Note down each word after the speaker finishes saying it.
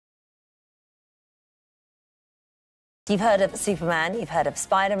You've heard of Superman, you've heard of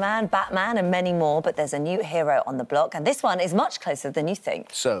Spider-Man, Batman and many more, but there's a new hero on the block, and this one is much closer than you think.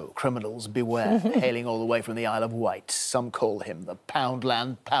 So, criminals beware, hailing all the way from the Isle of Wight. Some call him the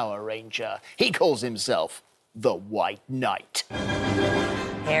Poundland Power Ranger. He calls himself the Wight Knight.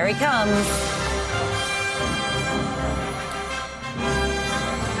 Here he comes.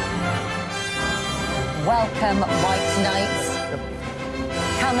 Welcome, Wight Knight.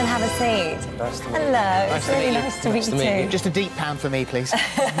 Come and have a seat. Nice to meet you. Hello, it's really nice to meet you too. Just a deep pound for me, please.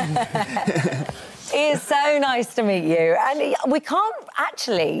 It is so nice to meet you. And we can't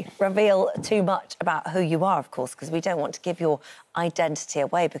actually reveal too much about who you are, of course, because we don't want to give your identity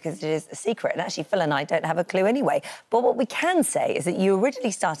away because it is a secret. And actually, Phil and I don't have a clue anyway. But what we can say is that you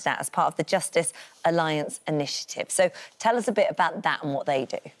originally started out as part of the Justice Alliance Initiative. So tell us a bit about that and what they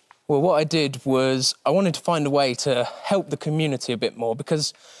do. Well, what I did was I wanted to find a way to help the community a bit more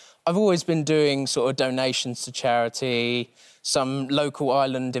because I've always been doing sort of donations to charity, some local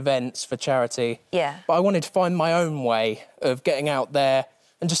island events for charity. Yeah. But I wanted to find my own way of getting out there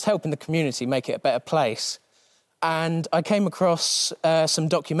and just helping the community make it a better place. And I came across some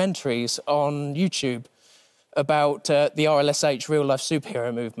documentaries on YouTube about the RLSH real-life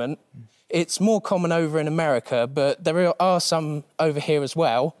superhero movement. It's more common over in America, but there are some over here as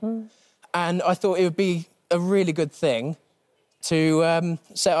well. And I thought it would be a really good thing to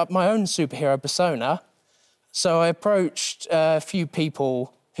set up my own superhero persona. So I approached a few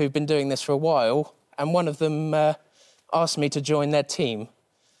people who've been doing this for a while, and one of them asked me to join their team.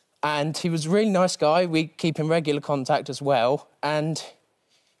 And he was a really nice guy. We keep in regular contact as well. And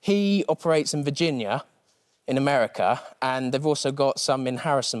he operates in Virginia, in America, and they've also got some in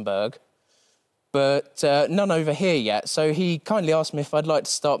Harrisonburg, but none over here yet. So he kindly asked me if I'd like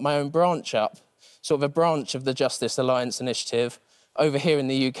to start my own branch up, sort of a branch of the Justice Alliance Initiative over here in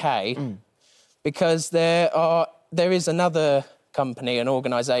the UK, because there is another company, an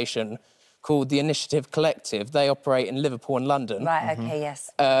organisation called the Initiative Collective. They operate in Liverpool and London. Right, OK,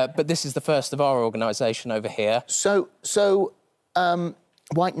 yes. But this is the first of our organisation over here. So,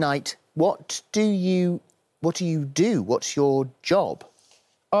 Wight Knight, what do you do? What's your job?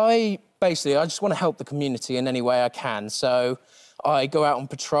 I just want to help the community in any way I can. So I go out on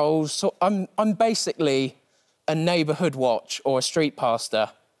patrols. So I'm basically a neighbourhood watch or a street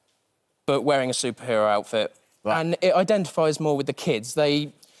pastor, but wearing a superhero outfit. Right. And it identifies more with the kids.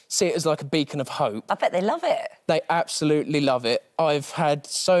 They see it as like a beacon of hope. I bet they love it. They absolutely love it. I've had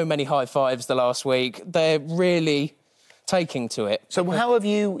so many high fives the last week. They're really taking to it. So how have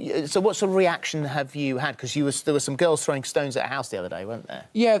you... So what sort of reaction have you had? Because there were some girls throwing stones at a house the other day, weren't there?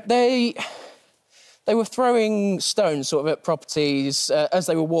 Yeah, they were throwing stones sort of at properties as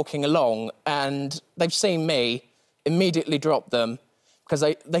they were walking along, and they've seen me, immediately drop them, because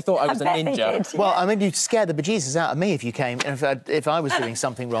they thought I was a ninja. Did, yeah. Well, I mean, you'd scare the bejesus out of me if you came, if I was doing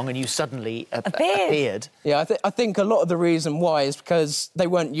something wrong and you suddenly appeared. Yeah, I think a lot of the reason why is because they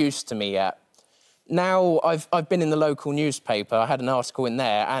weren't used to me yet. Now I've been in the local newspaper, I had an article in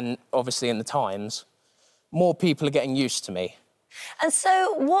there, and obviously in the Times. More people are getting used to me. And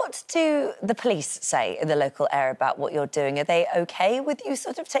so what do the police say in the local area about what you're doing? Are they OK with you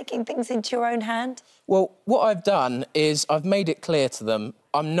sort of taking things into your own hand? Well, what I've done is I've made it clear to them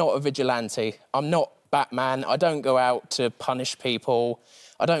I'm not a vigilante. I'm not Batman. I don't go out to punish people.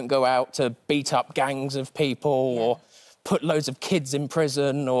 I don't go out to beat up gangs of people or put loads of kids in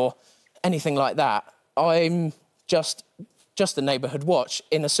prison or anything like that. I'm just a neighbourhood watch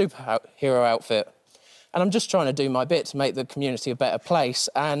in a superhero outfit. And I'm just trying to do my bit to make the community a better place.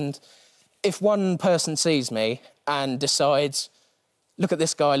 And if one person sees me and decides, look at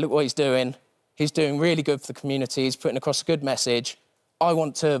this guy, look what he's doing really good for the community, he's putting across a good message, I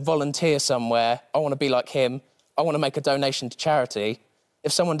want to volunteer somewhere, I want to be like him, I want to make a donation to charity.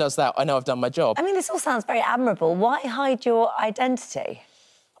 If someone does that, I know I've done my job. I mean, this all sounds very admirable. Why hide your identity?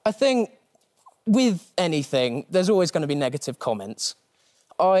 I think with anything, there's always going to be negative comments.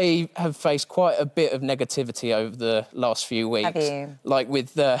 I have faced quite a bit of negativity over the last few weeks. Have you? Like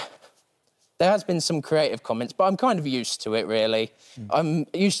with there has been some creative comments, but I'm kind of used to it, really. I'm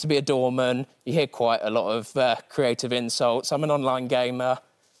used to be a doorman. You hear quite a lot of creative insults. I'm an online gamer,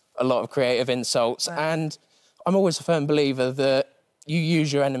 a lot of creative insults. Right. And I'm always a firm believer that you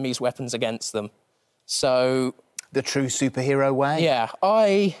use your enemy's weapons against them. So... The true superhero way? Yeah.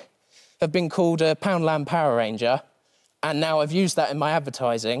 I have been called a Poundland Power Ranger, and now I've used that in my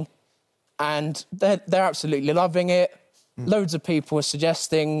advertising, and they're absolutely loving it. Loads of people are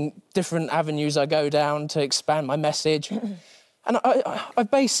suggesting different avenues I go down to expand my message. And I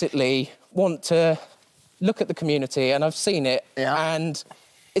basically want to look at the community, and I've seen it, and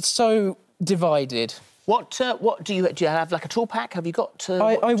it's so divided. What do you have, like a tool pack? Have you got?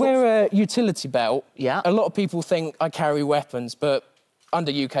 I wear a utility belt. Yeah. A lot of people think I carry weapons, but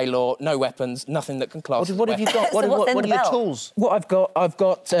under UK law, no weapons, nothing that can class. What have you got? What are your tools? What I've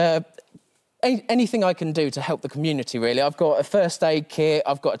got anything I can do to help the community, really. I've got a first aid kit,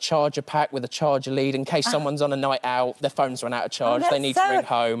 I've got a charger pack with a charger lead in case someone's on a night out, their phone's run out of charge, they need to ring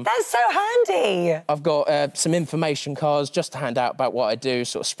home. That's so handy. I've got some information cards just to hand out about what I do,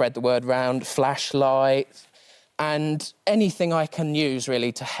 sort of spread the word round, flashlight, and anything I can use,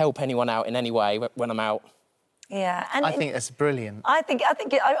 really, to help anyone out in any way when I'm out. Yeah, and I think that's brilliant.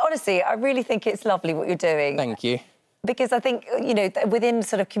 Honestly, I really think it's lovely what you're doing. Thank you. Because I think, you know, within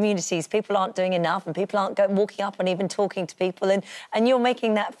sort of communities, people aren't doing enough and people aren't walking up and even talking to people. And you're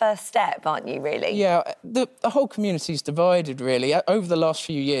making that first step, aren't you, really? Yeah, the whole community's divided, really. Over the last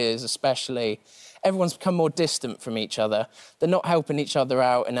few years, especially, everyone's become more distant from each other. They're not helping each other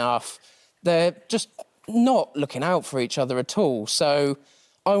out enough. They're just not looking out for each other at all. So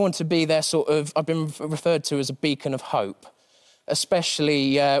I want to be their sort of... I've been referred to as a beacon of hope.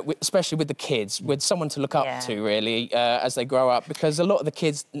 Especially with the kids, with someone to look up to, really, as they grow up. Because a lot of the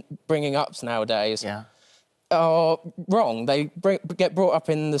kids bringing ups nowadays are wrong. They get brought up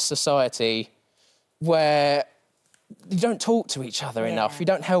in the society where you don't talk to each other enough. You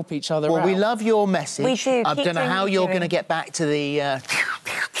don't help each other out. Well, we love your message. We do. I don't know how you're going to get back to the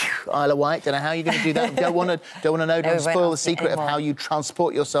Isle of Wight. Don't know how you're going to do that. Don't want to know. Don't spoil the secret of how you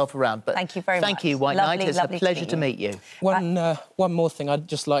transport yourself around. But thank you very much. Thank you, Wight Knight. It's a pleasure to meet you. One more thing I'd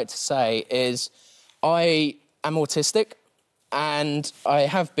just like to say is I am autistic and I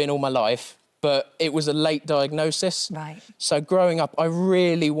have been all my life, but it was a late diagnosis. Right. So growing up, I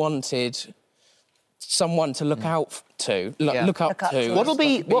really wanted someone to look out to, look up to.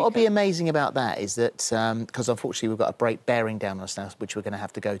 What'll be amazing about that is that because unfortunately we've got a break bearing down on us now, which we're going to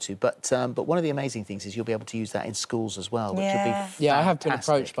have to go to. But one of the amazing things is you'll be able to use that in schools as well, which will be fantastic. Yeah, I have been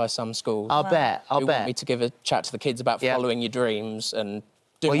approached by some schools. I'll bet. Who want me to give a chat to the kids about following your dreams and.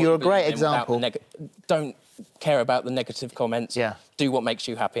 Well, you're a great example. Don't care about the negative comments. Yeah. Do what makes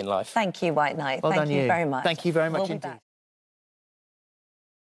you happy in life. Thank you, Wight Knight. Well Thank done, you very much. Thank you very much indeed.